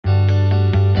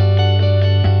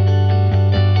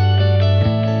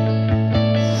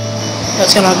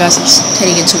What's going on, guys? I'm just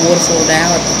heading into Waterfall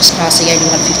now. I'm just passing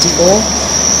 8154.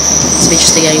 Some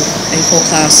interesting 84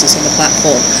 classes on the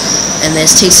platform. And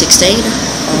there's T16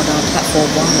 on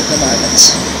platform 1 at the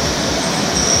moment.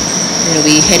 We'll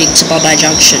be heading to Bondi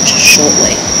Junction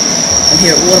shortly. I'm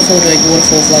here at Waterfall doing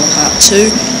Waterfall Vlog Part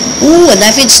 2. Ooh, and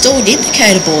they've installed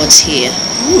indicator boards here.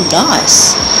 Ooh,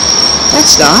 nice.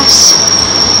 That's nice.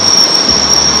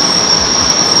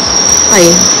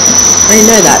 I didn't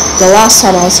know that. The last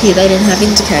time I was here, they didn't have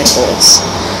indicator boards.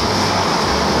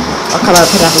 I'll come over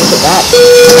and have a look at that.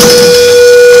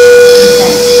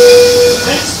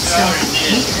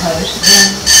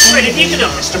 Wait, if you could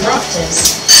have Mr. Proctor.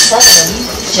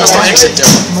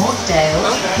 Mortdale,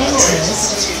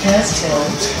 Penshurst, Hurstville,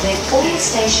 then all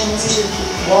stations to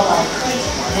Walleye Creek,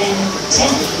 then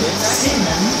Tempe,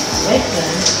 Sydenham,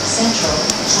 Redfern, Central,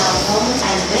 Town Hall,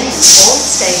 and then all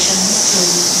stations to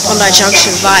Bondi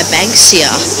Junction via Banksia.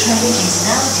 This train is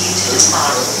now due to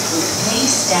depart.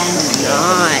 Please stand clear.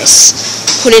 Nice.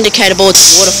 Put indicator boards at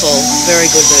Waterfall.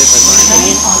 Very good move in my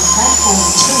opinion. Train on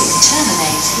platform 2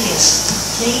 terminates here.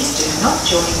 Please do not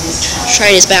join this train.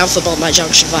 Train is bound for Bondi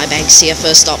Junction via Banksia.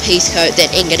 First stop Heathcote, then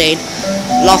Engadine,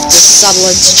 Loughton,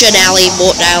 Sutherland, Jernally,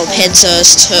 Mortdale,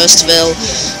 Penshurst, Hurstville,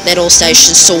 then all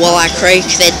stations to Walleye Creek,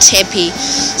 then Tempe,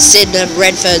 Sydenham,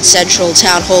 Redfern, Central,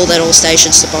 Town Hall, then all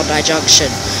stations to Bondi Junction.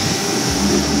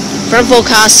 Front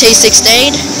forecast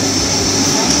T16.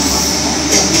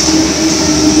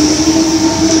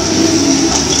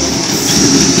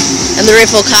 And the rear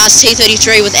forecast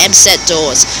T33 with M-set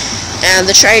doors. And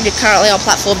the train currently on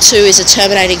platform 2 is a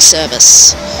terminating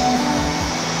service. The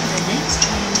next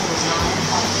train to arrive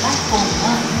on platform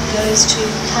 1 goes to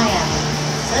Kiama.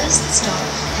 First stop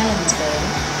Helensburgh,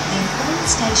 then all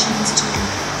stations to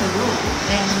Peru,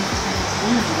 then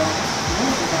Wollongong,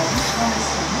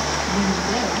 Coniston,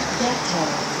 Windberg, Dapto,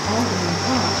 Albion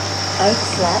Park, Oak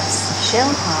Flats, Shell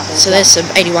Harbour. So there's some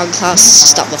 81 classes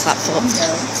just up the platform.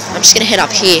 I'm just going to head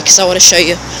up here because I want to show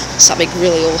you something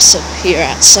really awesome here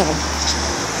at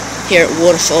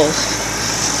Waterfall.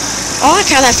 I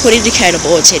like how they've put indicator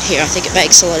boards in here. I think it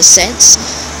makes a lot of sense.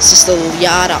 It's just a little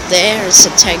yard up there and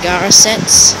some Tangara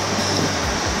sets.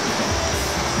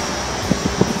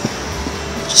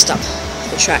 Just up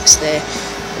the tracks there,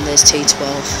 and there's T12.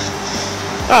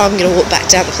 Oh, I'm going to walk back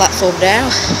down the platform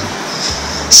now.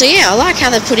 So yeah, I like how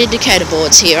they've put indicator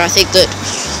boards here. I think that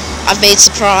I've been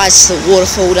surprised that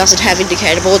Waterfall doesn't have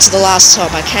indicator boards. The last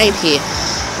time I came here,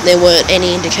 there weren't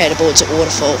any indicator boards at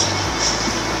Waterfall.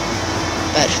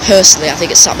 But personally, I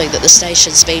think it's something that the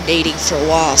station's been needing for a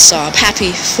while. So I'm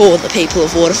happy for the people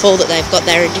of Waterfall that they've got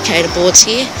their indicator boards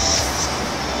here.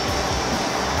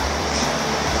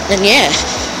 And yeah.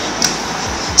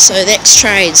 So next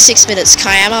train, 6 minutes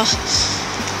Kiama.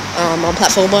 On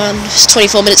platform 1,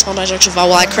 24 minutes Bondi Junction via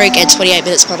Walleye Creek, and 28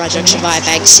 minutes Bondi Junction via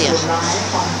Banksia. On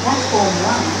platform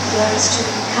 1 goes to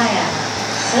Kiama.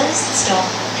 First stop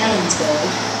Helensburgh,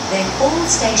 then all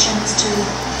stations to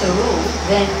Thurrool,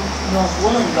 then North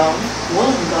Wollongong,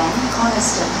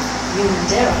 Coniston,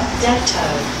 Unanderra, Dapto,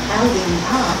 Albion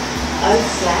Park, Oak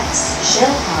Flats,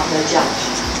 Shell Harbour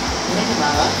Junction,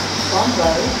 Mitamara, Bombo,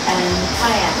 and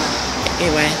Kiama.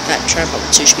 Anyway, that tram up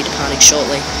 2 should be departing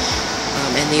shortly.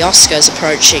 And the Oscar's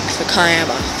approaching for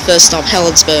Kiama. First stop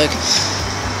Helensburgh,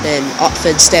 then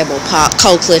Otford, Stanmore Park,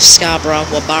 Coldcliff, Scarborough,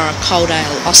 Wabara,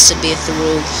 Coaldale, Austinbere,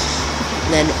 Thurrool,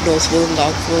 then North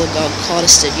Wollongong,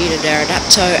 Coniston, Unanderra,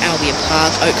 Dapto, Albion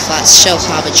Park, Oak Flats, Shell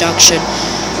Harbour Junction,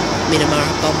 Mitamara,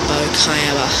 Bombo,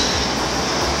 Kiama.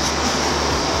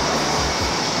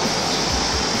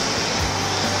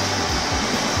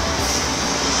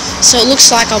 So it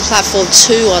looks like on platform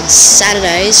 2 on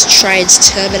Saturdays, trains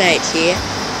terminate here,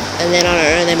 and then I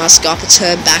don't know, they must go up a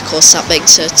turn back or something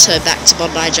to turn back to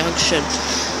Bondi Junction.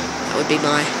 That would be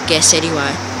my guess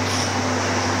anyway.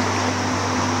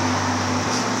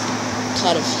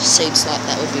 Kind of seems like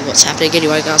that would be what's happening.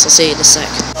 Anyway guys, I'll see you in a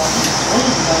sec.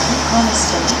 Wollongong,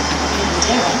 Coniston,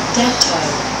 Unanderra, Dapto,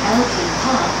 Albion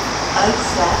Park, Oak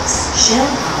Flats, Shell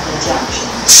Harbour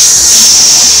Junction,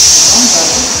 Bombo,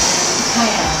 and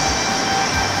Kiama.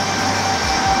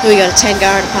 Here we go to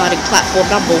Tangara departing platform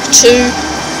number 2,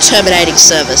 terminating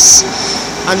service.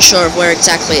 Unsure of where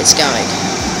exactly it's going.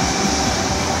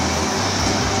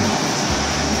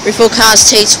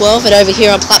 Reforecast T12, and over here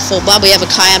on platform 1 we have a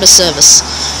Kiama service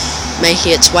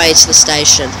making its way to the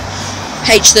station.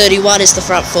 H31 is the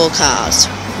front forecast.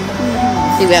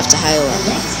 I think we have to hail it.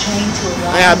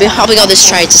 I'll be hopping on this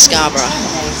train to Scarborough.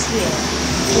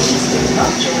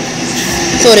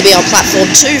 Thought it'd be on platform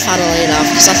 2, funnily enough,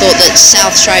 because I thought that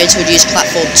South trains would use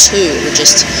platform 2. It would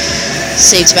just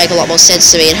seem to make a lot more sense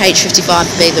to me, and H55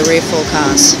 being the rear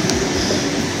forecast.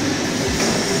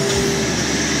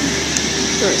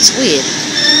 It's weird.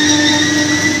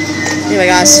 Anyway,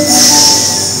 guys.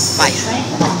 Bye.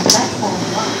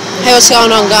 Hey, what's going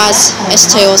on, guys?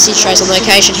 ST Aussie Trace on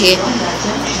location here.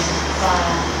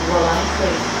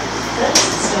 First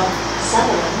stop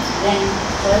Sutherland, then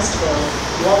Firstville,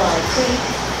 Walleye Creek,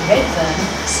 Redfern,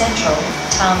 Central,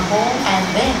 Town Hall, and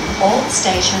then all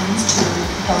stations to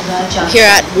Bondi Junction. Here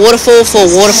at Waterfall for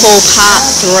Waterfall Part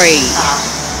 3.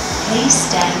 Please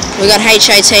stand. We got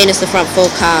H18 as the front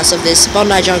forecast of this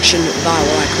Bondi Junction via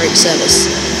Walleye Creek service,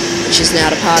 which is now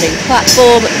departing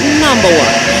platform number 1.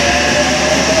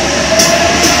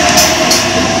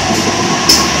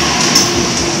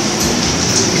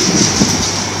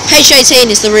 H18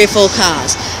 is the rear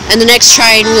forecast, and the next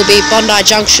train will be Bondi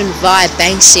Junction via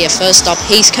Banksia. First stop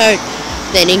Heathcote,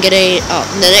 then Engadine. Oh,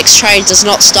 the next train does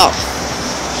not stop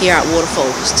here at Waterfall.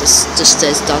 Just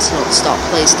says does not stop.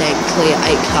 Please stand clear.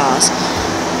 8 cars.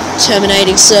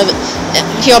 Terminating service.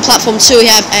 Here on platform 2 we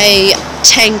have a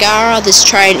Tangara. This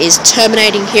train is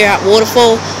terminating here at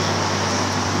Waterfall.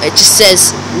 It just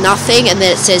says nothing, and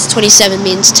then it says 27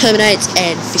 mins terminates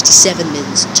and 57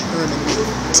 mins terminate.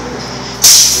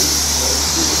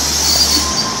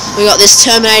 We got this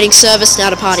terminating service now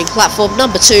departing platform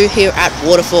number 2 here at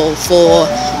Waterfall for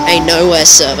a nowhere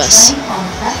service.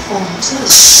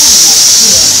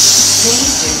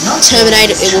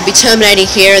 It will be terminating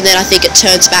here, and then I think it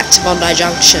turns back to Bondi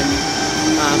Junction.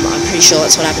 I'm pretty sure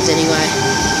that's what happens anyway.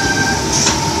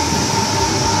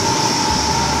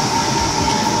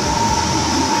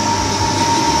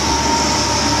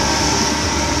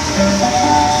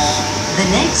 The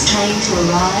next train to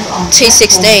arrive on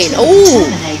T16. Oh,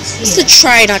 it's the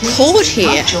train I caught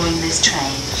here. Join this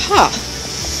train. Huh.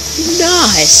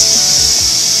 Nice.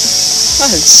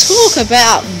 Talk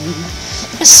about.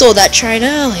 I saw that train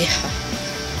earlier.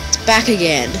 It's back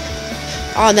again.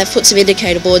 Oh, and they've put some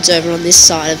indicator boards over on this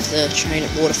side of the train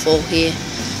at Waterfall here.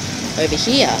 Over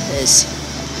here, there's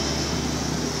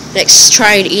next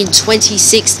train in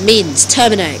 26 mins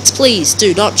terminates. Please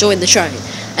do not join the train.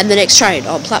 And the next train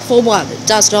on platform 1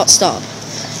 does not stop.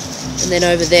 And then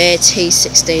over there,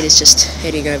 T16 is just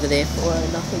heading over there for a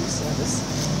nothing service.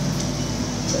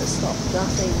 First stop,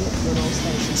 nothing, then all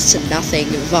stations to nothing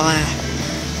via.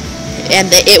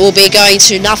 And it will be going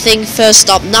to nothing, first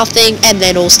stop nothing, and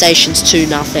then all stations to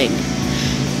nothing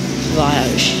via.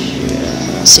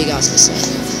 I'll see you guys in a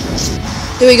second.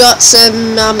 Here we got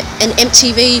some an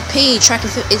MTVP track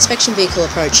inspection vehicle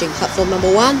approaching platform number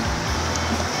 1.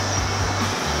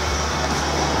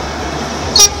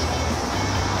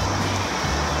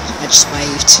 I just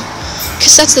waved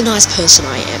because that's the nice person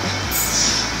I am.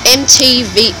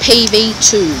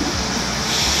 MTVPV2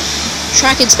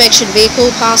 track inspection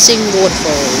vehicle passing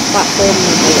Waterfall platform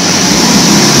number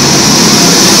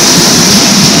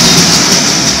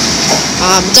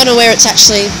 1. Don't know where it's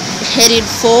actually headed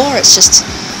for. It's just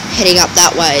heading up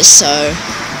that way, so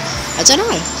I don't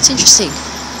know. It's interesting.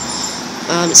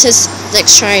 It says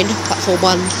next train platform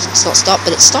 1 does not stop,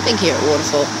 but it's stopping here at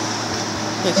Waterfall.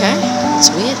 Okay, that's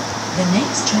weird. The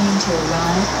next train to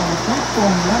arrive on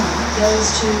platform 1 goes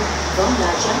to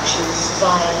Bondi Junction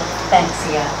via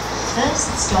Banksia. First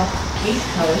stop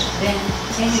Heathcote, then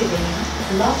Engadine,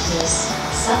 Loftus,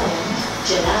 Sutherland,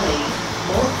 Janali,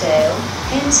 Mortdale,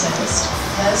 Penshurst,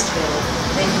 Firstville,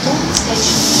 then all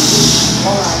stations to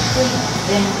Walleye Creek,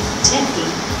 then Tempe,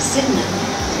 Sydenham,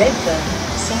 Redfern,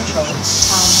 Central, Town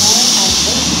Hall, and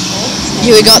then all stations.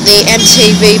 Here we got the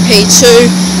MTVP2.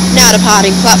 Now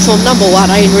departing platform number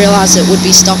 1. I didn't realise it would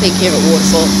be stopping here at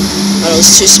Waterfall, but it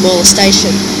was too small a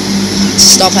station to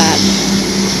stop at.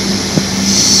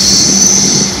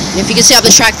 And if you can see up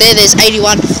the track there, there's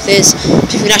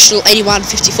Pacific National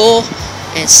 8154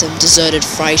 and some deserted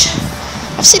freight.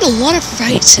 I've seen a lot of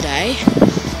freight today,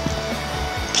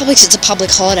 probably because it's a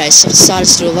public holiday, so I've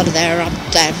decided to do a lot of their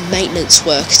maintenance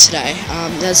work today.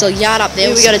 There's a yard up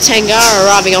there. We got a Tangara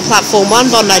arriving on platform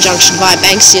 1, Bondi Junction via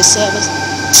Banksia service.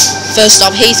 First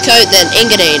stop Heathcote, then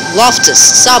Engadine, Loftus,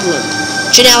 Sutherland,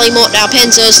 Janali, Mortdale,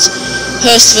 Penshurst,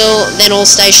 Hurstville, then all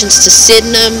stations to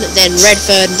Sydenham, then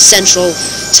Redfern, Central,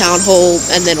 Town Hall,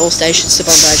 and then all stations to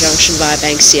Bondi Junction via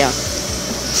Banksia.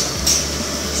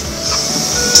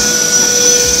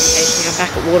 I'm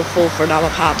back at Waterfall for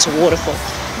another part to Waterfall.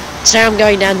 Today I'm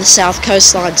going down the south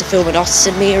coastline to film at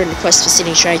Austinmere in request for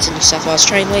Sydney Trains and New South Wales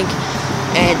Train Link,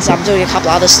 and I'm doing a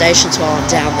couple other stations while I'm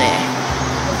down there.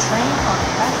 The train on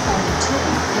platform 2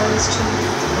 goes to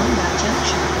Bondi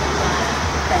Junction via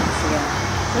Banksia.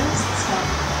 First stop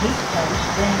Heathcote,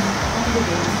 then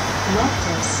Engadine,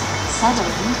 Loftus,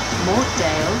 Sutherland,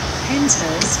 Mortdale,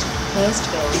 Penshurst,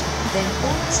 Firstville, then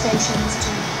all stations to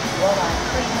Walleye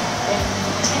Creek, then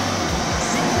Tempe,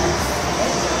 Sydenham,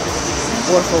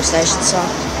 Waterfall station, so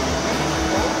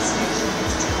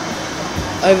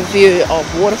overview of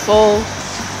Waterfall.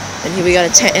 And here we got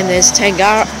and there's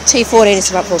Tangara, T14 is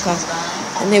about forecast.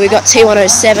 And then we got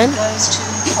T107. Goes to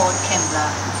Port Kembla.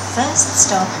 First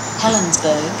stop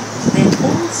Helensburgh, then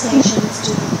all stations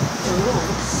to Peru,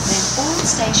 then all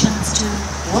stations to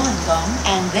Wollongong,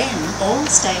 and then all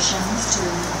stations to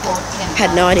Port Kembla.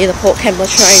 Had no idea the Port Kembla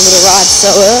train would arrive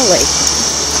so early.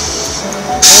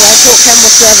 Anyway, Port Kembla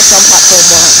service on platform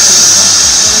 1.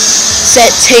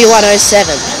 Set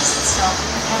T107. First stop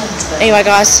Helensburgh. Anyway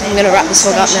guys, I'm going to wrap this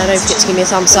vlog up now. Don't forget to give me a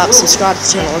thumbs up, subscribe to the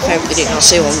channel, and favourite video, and I'll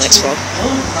see you all in the next vlog.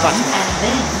 Bye. And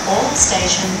then all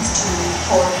stations to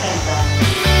Port